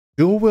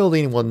Dual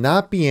wielding will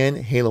not be in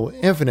Halo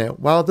Infinite.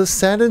 While this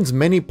saddens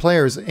many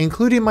players,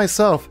 including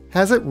myself,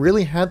 has it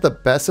really had the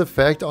best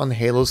effect on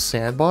Halo's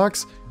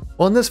sandbox?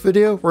 Well, in this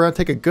video, we're going to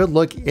take a good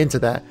look into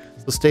that,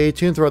 so stay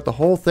tuned throughout the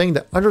whole thing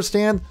to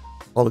understand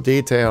all the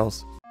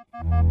details.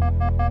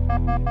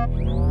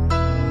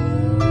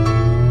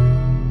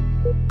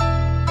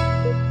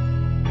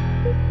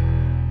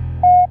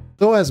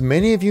 So as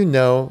many of you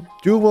know,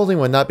 dual wielding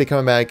will not be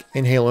coming back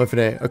in Halo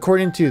Infinite.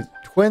 According to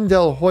Twin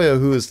Del Hoyo,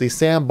 who is the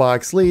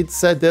sandbox lead,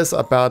 said this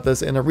about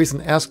this in a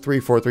recent Ask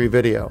 343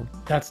 video.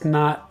 That's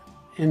not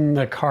in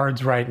the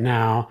cards right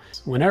now.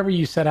 Whenever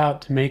you set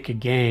out to make a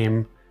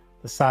game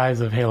the size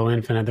of Halo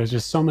Infinite, there's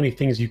just so many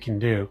things you can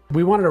do.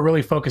 We wanted to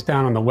really focus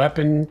down on the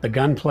weapon, the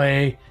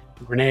gunplay,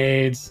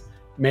 grenades,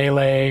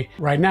 melee.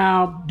 Right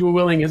now, dual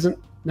wielding isn't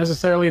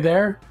necessarily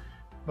there,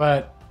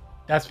 but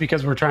that's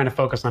because we're trying to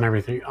focus on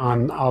everything,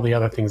 on all the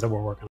other things that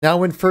we're working on. Now,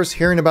 when first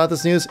hearing about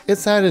this news, it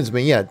saddens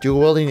me. Yeah,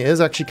 dual wielding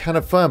is actually kind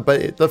of fun,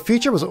 but the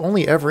feature was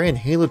only ever in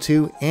Halo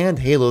 2 and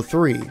Halo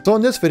 3. So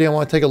in this video, I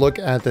want to take a look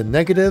at the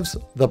negatives,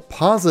 the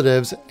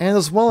positives, and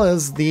as well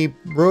as the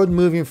road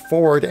moving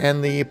forward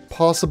and the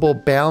possible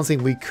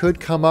balancing we could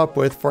come up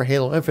with for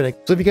Halo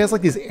Infinite. So if you guys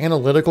like these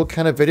analytical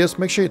kind of videos,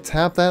 make sure you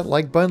tap that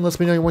like button. Let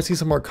me know you want to see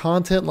some more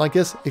content like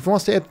this. If you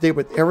want to stay up to date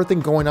with everything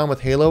going on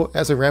with Halo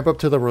as we ramp up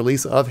to the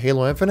release of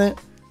Halo Infinite,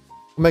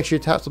 make sure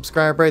you tap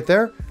subscribe right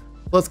there.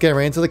 Let's get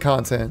right into the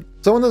content.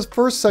 So in this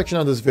first section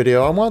of this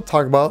video, I want to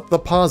talk about the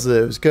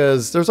positives,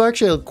 because there's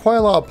actually quite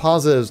a lot of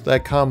positives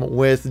that come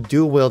with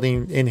dual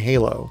wielding in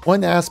Halo.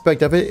 One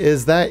aspect of it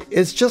is that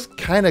it's just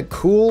kind of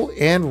cool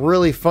and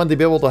really fun to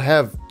be able to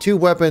have two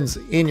weapons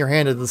in your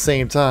hand at the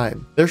same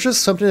time. There's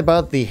just something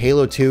about the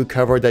Halo 2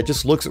 cover that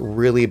just looks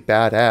really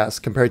badass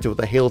compared to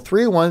the Halo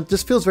 3 one. It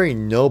just feels very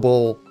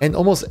noble and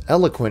almost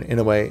eloquent in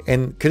a way.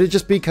 And could it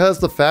just be because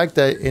the fact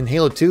that in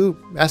Halo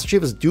 2, Master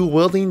Chief is dual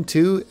wielding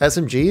two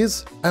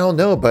SMGs? I don't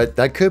know, but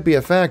that could be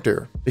a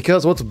factor.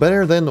 Because what's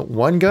better than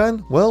one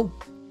gun? Well,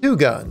 two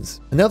guns.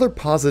 Another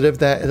positive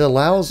that it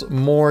allows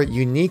more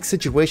unique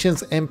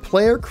situations and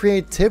player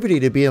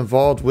creativity to be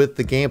involved with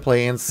the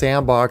gameplay and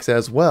sandbox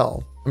as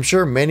well. I'm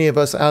sure many of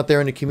us out there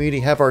in the community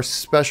have our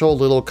special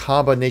little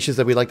combinations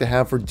that we like to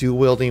have for dual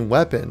wielding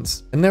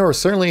weapons. And there are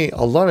certainly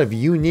a lot of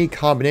unique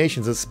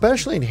combinations,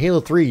 especially in Halo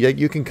 3, that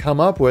you can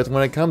come up with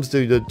when it comes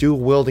to the dual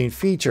wielding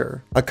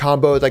feature. A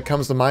combo that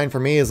comes to mind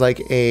for me is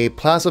like a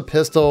plasma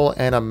pistol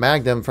and a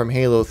magnum from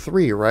Halo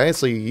 3, right?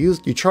 So you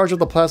charge up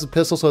the plasma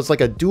pistol, so it's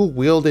like a dual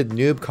wielded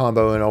noob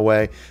combo in a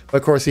way. But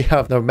of course you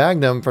have the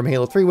magnum from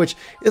Halo 3, which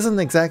isn't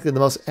exactly the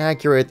most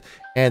accurate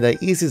and the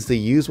easiest to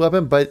use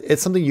weapon, but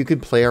it's something you can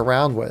play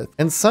around with.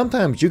 And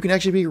sometimes you can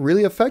actually be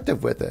really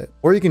effective with it.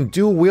 Or you can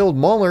dual wield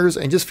maulers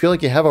and just feel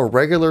like you have a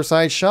regular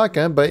sized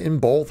shotgun, but in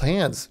both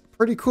hands.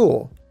 Pretty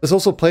cool. This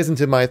also plays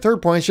into my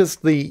third point, it's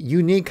just the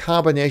unique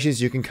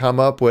combinations you can come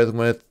up with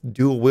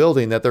dual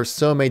wielding, that there's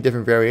so many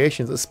different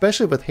variations,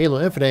 especially with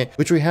Halo Infinite,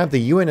 which we have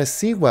the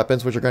UNSC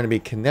weapons, which are going to be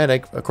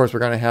kinetic. Of course, we're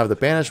going to have the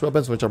banished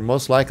weapons, which are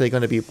most likely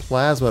going to be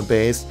plasma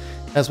based,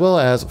 as well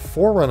as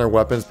Forerunner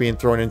weapons being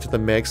thrown into the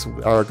mix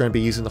are going to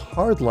be using the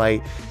hard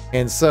light.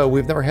 And so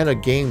we've never had a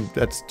game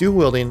that's dual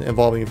wielding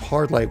involving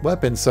hard light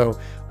weapons, so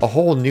a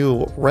whole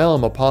new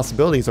realm of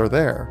possibilities are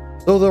there.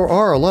 Though there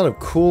are a lot of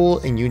cool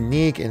and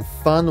unique and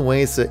fun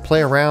ways to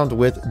play around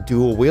with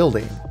dual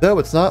wielding. Though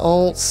it's not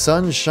all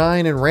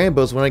sunshine and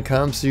rainbows when it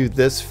comes to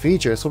this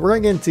feature, so we're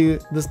going to get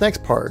into this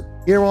next part.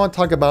 Here I want to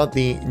talk about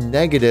the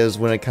negatives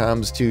when it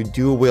comes to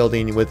dual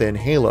wielding within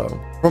Halo.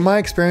 From my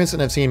experience,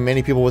 and I've seen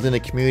many people within the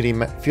community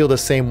feel the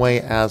same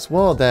way as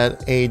well,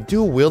 that a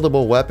dual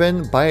wieldable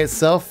weapon by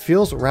itself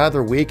feels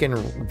rather weak and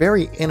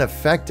very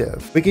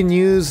ineffective. We can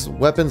use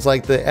weapons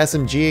like the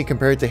SMG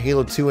compared to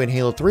Halo 2 and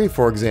Halo 3,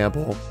 for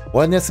example.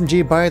 One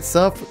SMG by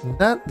itself,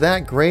 not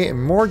that great,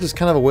 and more just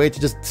kind of a way to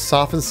just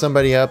soften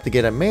somebody up to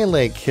get a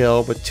melee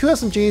kill. With two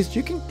SMGs,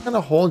 you can kind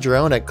of hold your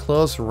own at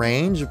close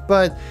range,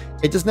 but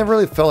it just never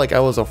really felt like I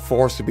was a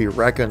force to be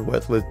reckoned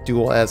with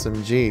dual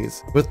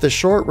SMGs. With the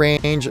short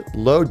range,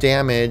 low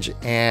damage,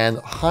 and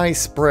high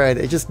spread,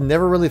 it just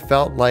never really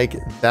felt like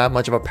that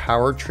much of a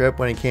power trip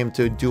when it came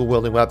to dual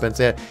wielding weapons.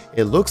 It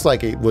looks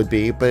like it would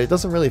be, but it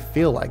doesn't really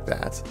feel like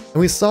that.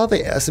 And we saw the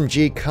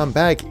SMG come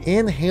back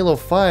in Halo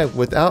 5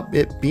 without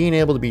it being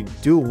able to be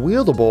dual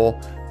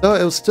wieldable, though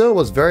it still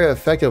was very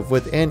effective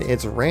within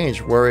its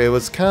range, where it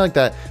was kind of like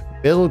that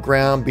middle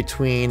ground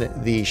between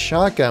the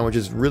shotgun, which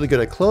is really good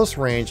at close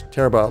range,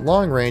 terrible at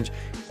long range,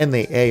 and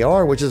the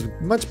AR, which is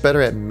much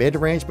better at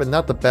mid-range, but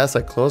not the best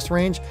at close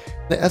range.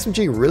 The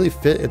SMG really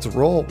fit its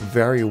role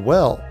very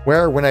well,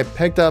 where when I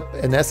picked up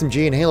an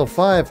SMG in Halo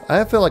 5,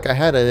 I feel like I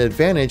had an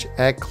advantage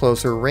at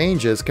closer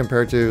ranges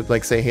compared to,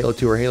 like, say, Halo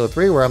 2 or Halo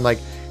 3, where I'm like,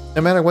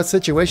 no matter what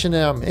situation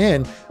I'm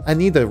in, I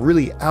need to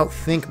really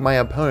outthink my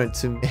opponent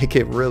to make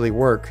it really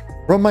work.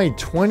 From my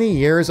 20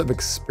 years of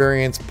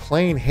experience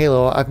playing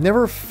Halo, I've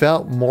never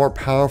felt more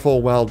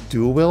powerful while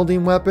dual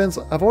wielding weapons.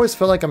 I've always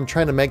felt like I'm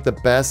trying to make the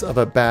best of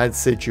a bad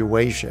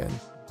situation.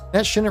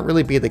 That shouldn't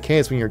really be the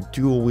case when you're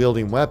dual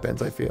wielding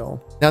weapons, I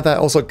feel. Now that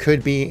also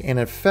could be an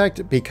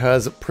effect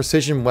because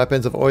precision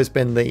weapons have always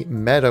been the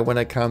meta when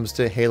it comes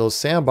to Halo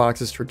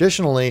sandboxes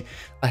traditionally.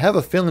 I have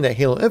a feeling that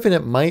Halo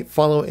Infinite might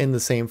follow in the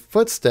same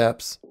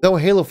footsteps. Though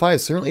Halo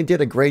 5 certainly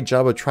did a great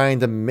job of trying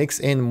to mix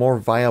in more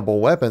viable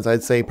weapons.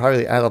 I'd say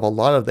probably out of a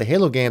lot of the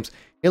Halo games,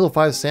 Halo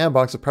 5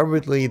 sandbox is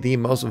probably the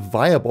most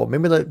viable,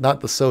 maybe not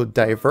the so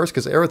diverse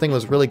because everything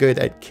was really good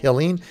at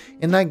killing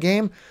in that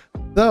game,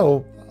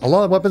 though a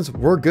lot of weapons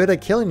were good at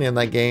killing in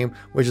that game,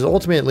 which is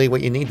ultimately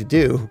what you need to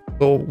do.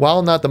 So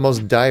while not the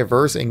most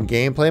diverse in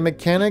gameplay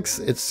mechanics,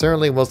 it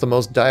certainly was the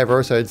most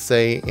diverse, I'd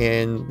say,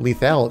 in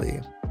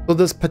lethality. So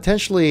this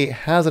potentially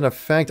has an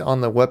effect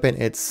on the weapon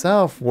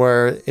itself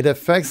where it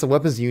affects the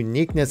weapon's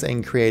uniqueness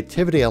and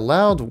creativity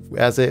allowed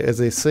as it is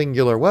a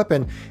singular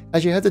weapon,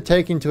 as you have to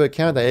take into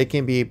account that it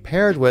can be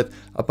paired with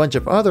a bunch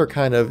of other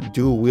kind of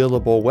dual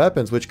wieldable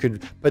weapons which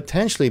could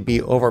potentially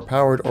be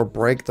overpowered or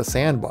break the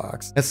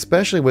sandbox,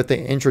 especially with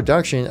the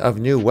introduction of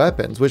new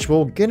weapons, which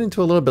we'll get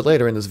into a little bit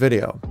later in this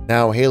video.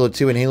 Now Halo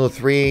 2 and Halo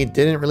 3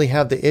 didn't really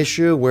have the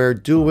issue where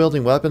dual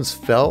wielding weapons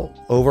felt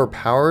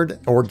overpowered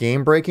or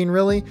game breaking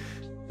really.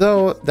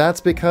 Though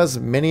that's because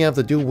many of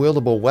the dual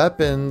wieldable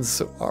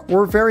weapons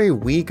were very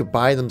weak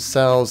by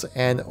themselves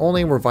and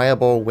only were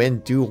viable when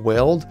dual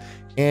wield,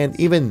 and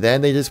even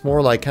then they just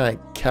more like kind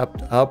of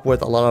kept up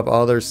with a lot of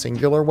other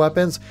singular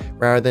weapons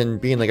rather than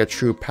being like a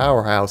true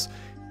powerhouse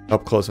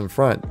up close in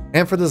front.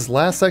 And for this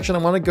last section, I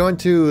want to go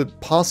into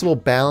possible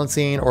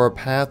balancing or a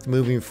path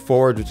moving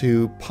forward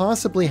to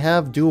possibly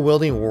have dual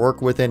wielding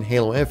work within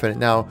Halo Infinite.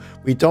 Now,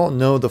 we don't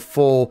know the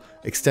full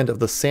extent of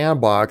the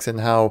sandbox and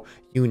how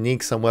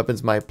unique some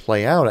weapons might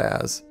play out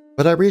as,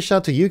 but I reached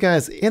out to you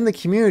guys in the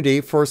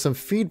community for some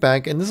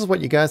feedback, and this is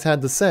what you guys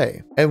had to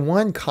say. And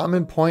one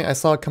common point I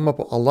saw come up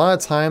a lot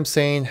of times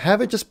saying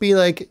have it just be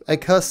like a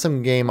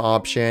custom game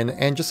option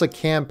and just a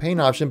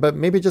campaign option, but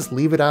maybe just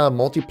leave it out of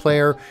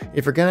multiplayer.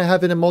 If you're gonna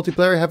have it in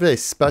multiplayer, have it a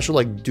special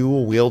like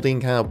dual wielding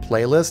kind of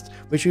playlist,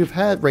 which we've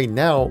had right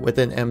now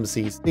within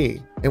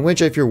MCC. In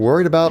which if you're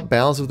worried about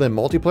balance within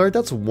multiplayer,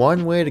 that's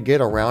one way to get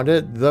around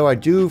it, though I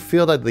do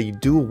feel that the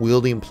dual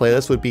wielding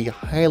playlist would be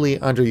highly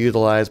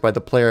underutilized by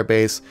the player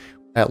base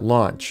at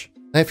launch.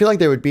 And I feel like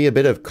there would be a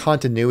bit of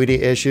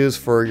continuity issues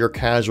for your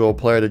casual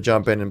player to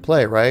jump in and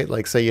play, right?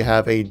 Like say you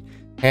have a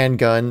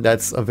handgun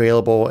that's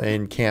available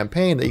in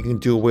campaign that you can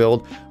dual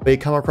wield, but you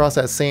come across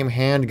that same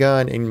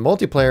handgun in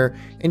multiplayer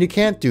and you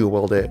can't dual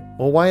wield it.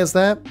 Well, why is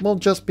that? Well,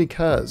 just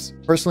because.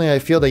 Personally, I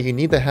feel that you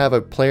need to have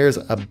a player's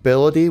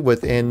ability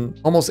within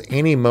almost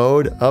any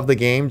mode of the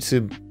game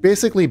to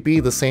basically be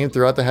the same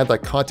throughout, to have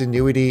that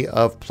continuity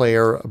of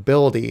player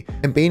ability.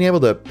 And being able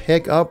to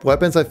pick up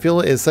weapons, I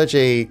feel is such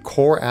a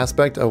core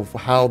aspect of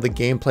how the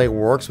gameplay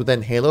works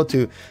within Halo.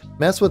 To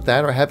mess with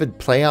that or have it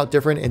play out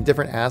different in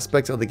different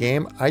aspects of the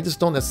game, I just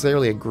don't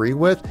necessarily agree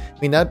with. I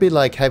mean, that'd be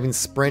like having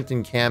sprint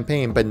in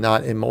campaign, but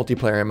not in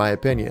multiplayer in my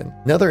opinion.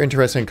 Another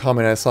interesting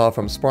comment I saw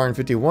from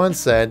Spartan51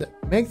 said,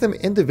 make them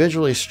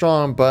individually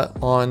strong, but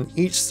on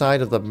each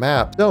side of the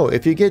map. So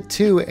if you get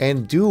two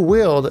and dual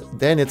wield,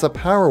 then it's a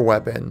power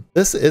weapon.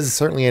 This is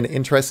certainly an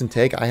interesting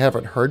take I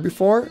haven't heard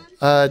before.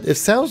 It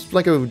sounds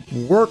like it would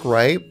work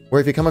right,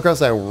 where if you come across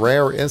that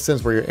rare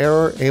instance where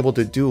you're able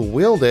to dual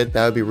wield it,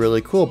 that would be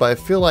really cool. But I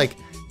feel like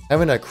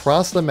having it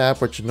across the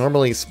map, which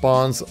normally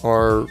spawns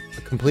are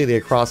completely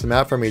across the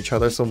map from each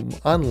other, so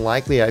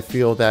unlikely I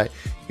feel that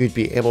you'd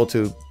be able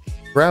to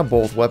grab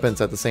both weapons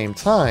at the same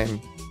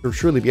time to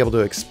truly be able to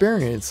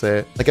experience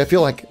it. Like I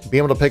feel like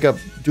being able to pick up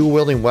dual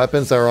wielding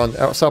weapons that are on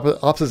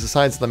opposite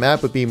sides of the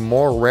map would be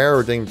more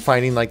rare than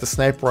finding like the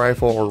sniper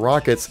rifle or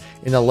rockets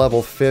in a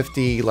level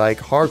 50 like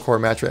hardcore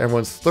match where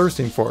everyone's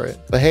thirsting for it.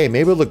 But hey,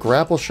 maybe the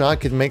grapple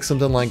shot could make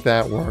something like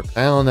that work.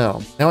 I don't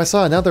know. Now I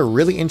saw another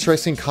really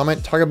interesting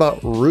comment talking about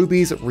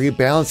Ruby's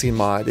rebalancing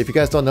mod. If you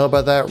guys don't know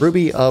about that,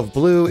 Ruby of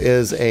Blue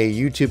is a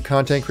YouTube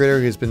content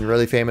creator who's been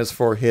really famous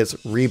for his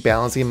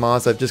rebalancing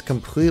mods that just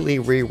completely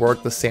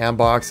reworked the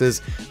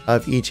sandboxes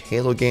of each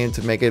Halo game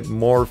to make it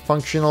more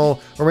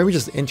functional or maybe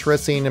just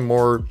interesting and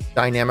more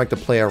dynamic to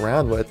play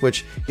around with,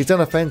 which he's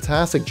done a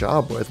fantastic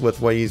job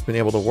with what he's been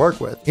able to work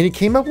with. And he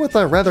came up with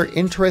a rather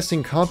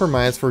interesting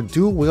compromise for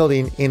dual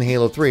wielding in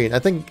Halo 3, and I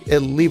think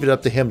it'll leave it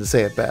up to him to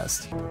say it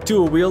best.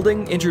 Dual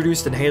wielding,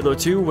 introduced in Halo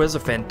 2, was a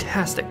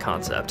fantastic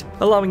concept,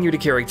 allowing you to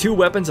carry two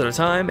weapons at a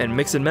time and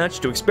mix and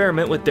match to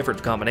experiment with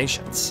different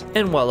combinations.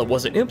 And while it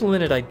wasn't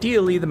implemented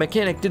ideally, the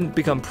mechanic didn't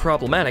become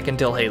problematic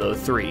until Halo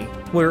 3,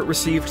 where it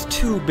received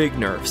two big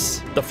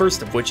nerfs. The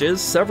first of which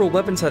is, several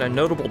weapons had a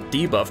notable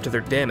debuff to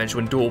their damage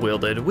when dual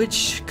wielded,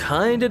 which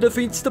kinda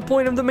defeats the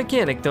point of the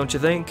mechanic, don't you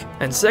think?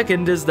 And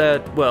second is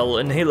that, well,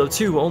 in Halo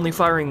 2, only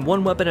firing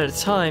one weapon at a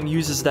time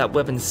uses that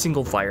weapon's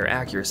single fire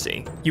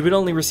accuracy. You would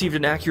only receive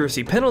an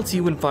accuracy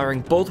penalty when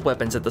firing both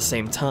weapons at the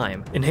same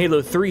time. In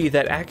Halo 3,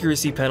 that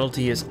accuracy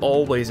penalty is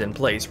always in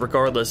place,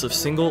 regardless of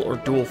single or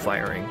dual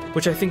firing,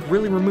 which I think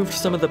really removed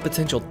some of the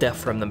potential def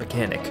from the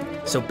mechanic.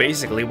 So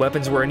basically,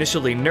 weapons were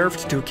initially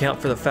nerfed to account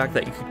for the fact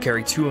that you could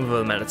carry two of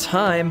them at a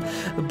time,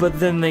 but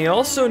then they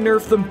also nerfed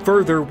nerf them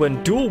further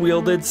when dual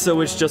wielded, so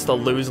it's just a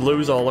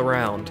lose-lose all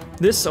around.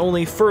 This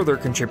only further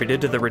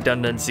contributed to the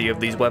redundancy of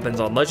these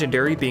weapons on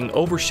Legendary being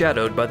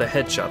overshadowed by the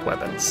headshot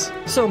weapons.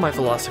 So my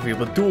philosophy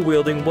with dual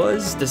wielding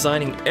was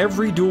designing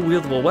every dual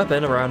wieldable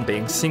weapon around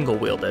being single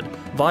wielded,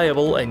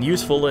 viable and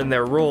useful in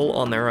their role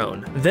on their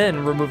own,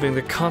 then removing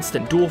the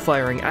constant dual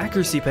firing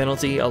accuracy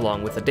penalty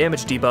along with the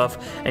damage debuff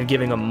and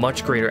giving a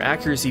much greater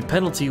accuracy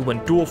penalty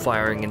when dual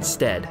firing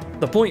instead.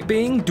 The point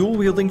being, dual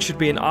wielding should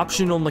be an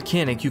optional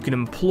mechanic you can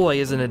employ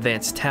as an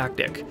advanced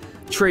tactic,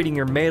 trading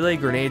your melee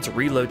grenades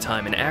reload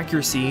time and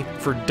accuracy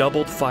for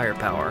doubled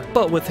firepower.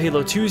 But with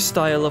Halo 2's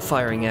style of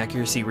firing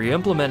accuracy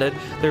re-implemented,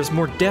 there's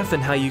more depth in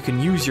how you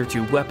can use your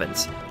two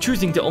weapons,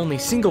 choosing to only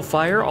single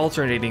fire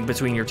alternating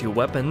between your two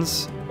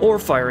weapons, or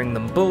firing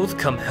them both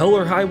come hell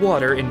or high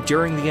water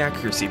enduring the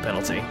accuracy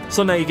penalty.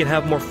 So now you can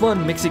have more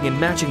fun mixing and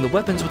matching the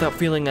weapons without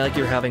feeling like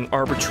you're having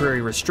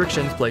arbitrary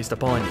restrictions placed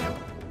upon you.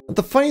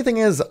 The funny thing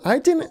is, I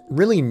didn't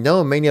really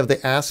know many of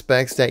the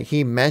aspects that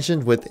he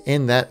mentioned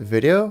within that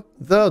video,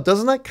 though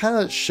doesn't that kind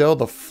of show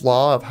the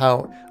flaw of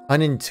how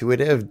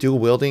unintuitive dual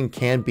wielding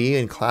can be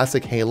in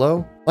classic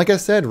Halo? Like I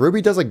said,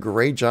 Ruby does a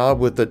great job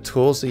with the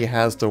tools he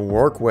has to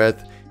work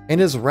with and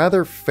is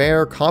rather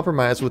fair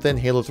compromise within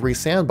Halo 3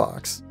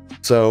 sandbox.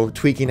 So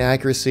tweaking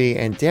accuracy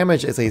and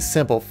damage is a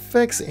simple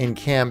fix in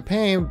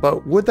campaign,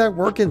 but would that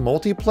work in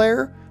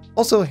multiplayer?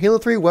 Also, Halo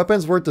 3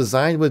 weapons were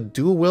designed with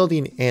dual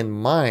wielding in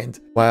mind,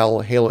 while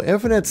Halo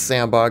Infinite's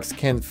sandbox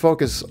can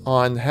focus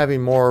on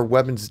having more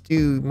weapons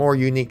do more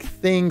unique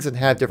things and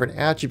have different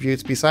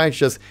attributes besides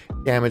just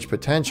damage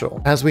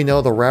potential. As we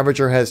know, the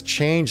Ravager has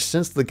changed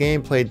since the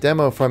gameplay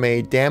demo from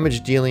a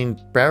damage dealing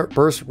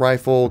burst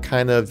rifle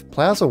kind of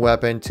plasma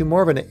weapon to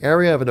more of an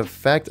area of an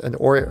effect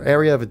or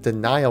area of a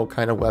denial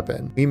kind of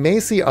weapon. We may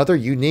see other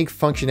unique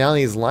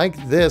functionalities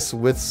like this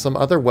with some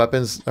other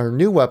weapons or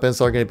new weapons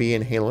that are going to be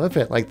in Halo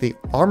Infinite, like the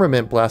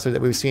armament blaster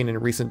that we've seen in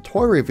recent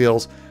toy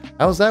reveals.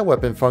 How's that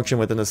weapon function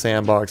within the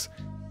sandbox?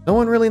 No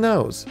one really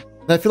knows.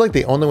 And I feel like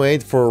the only way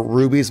for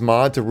Ruby's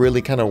mod to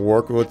really kind of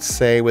work with,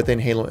 say, within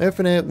Halo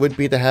Infinite would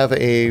be to have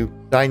a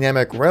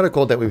dynamic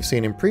reticle that we've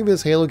seen in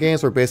previous Halo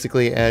games, where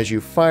basically as you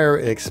fire,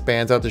 it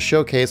expands out to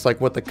showcase like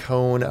what the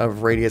cone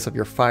of radius of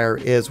your fire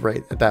is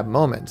right at that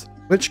moment.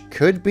 Which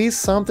could be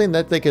something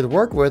that they could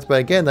work with, but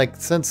again, like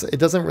since it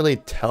doesn't really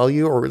tell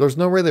you, or there's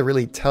no way to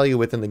really tell you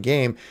within the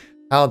game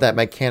how that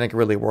mechanic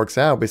really works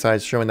out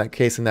besides showing that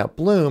case in that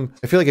bloom,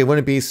 I feel like it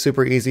wouldn't be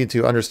super easy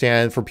to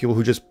understand for people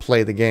who just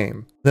play the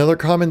game. Another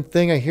common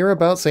thing I hear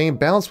about saying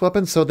balanced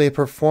weapons so they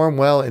perform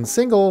well in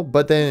single,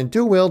 but then in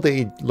dual wield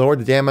they lower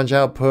the damage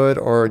output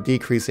or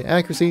decrease the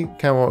accuracy,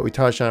 kind of what we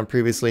touched on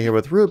previously here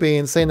with Ruby,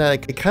 and saying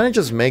that it kind of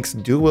just makes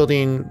dual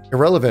wielding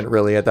irrelevant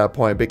really at that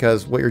point,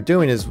 because what you're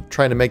doing is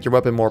trying to make your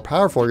weapon more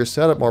powerful, your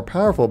setup more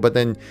powerful, but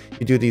then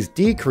you do these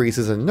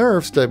decreases and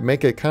nerfs to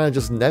make it kind of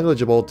just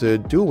negligible to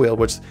dual wield,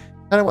 which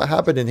kind of what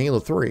happened in Halo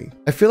 3.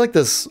 I feel like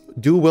this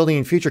dual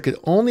wielding feature could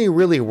only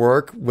really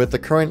work with the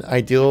current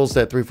ideals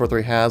that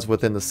 343 has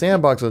within the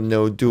sandbox with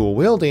no dual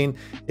wielding,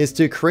 is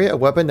to create a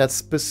weapon that's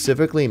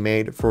specifically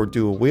made for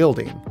dual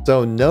wielding.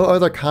 So no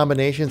other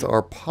combinations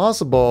are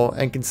possible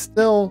and can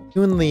still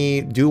tune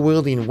the dual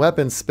wielding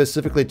weapons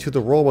specifically to the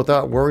role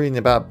without worrying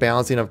about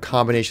balancing of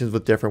combinations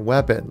with different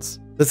weapons.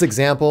 This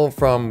example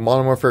from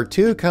Modern Warfare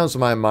 2 comes to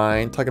my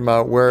mind, talking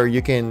about where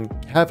you can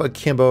have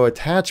akimbo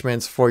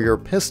attachments for your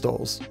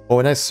pistols. Oh,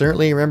 and I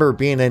certainly remember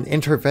being an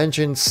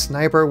intervention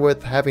sniper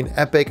with having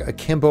epic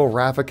akimbo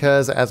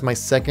Rafikas as my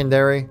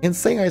secondary, and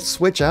saying I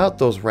switch out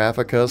those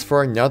Rafikas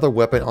for another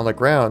weapon on the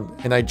ground,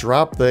 and I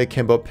drop the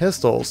akimbo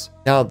pistols.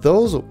 Now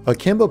those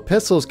akimbo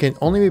pistols can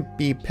only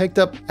be picked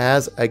up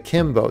as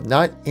akimbo,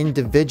 not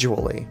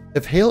individually.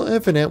 If Halo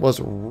Infinite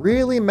was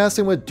really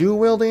messing with dual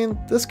wielding,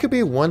 this could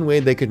be one way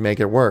they could make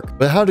it work.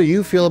 But how do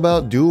you feel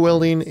about dual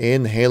wielding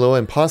in Halo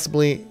and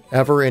possibly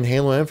ever in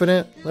Halo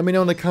Infinite? Let me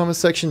know in the comment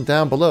section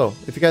down below.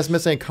 If you guys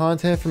missed any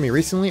content from me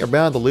recently or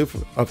been out of the loop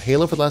of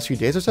Halo for the last few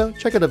days or so,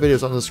 check out the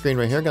videos on the screen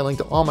right here. I got a link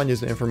to all my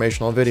news and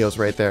informational videos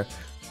right there.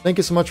 Thank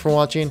you so much for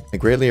watching. I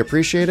greatly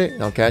appreciate it,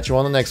 and I'll catch you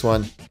on the next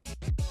one.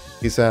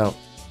 Peace out.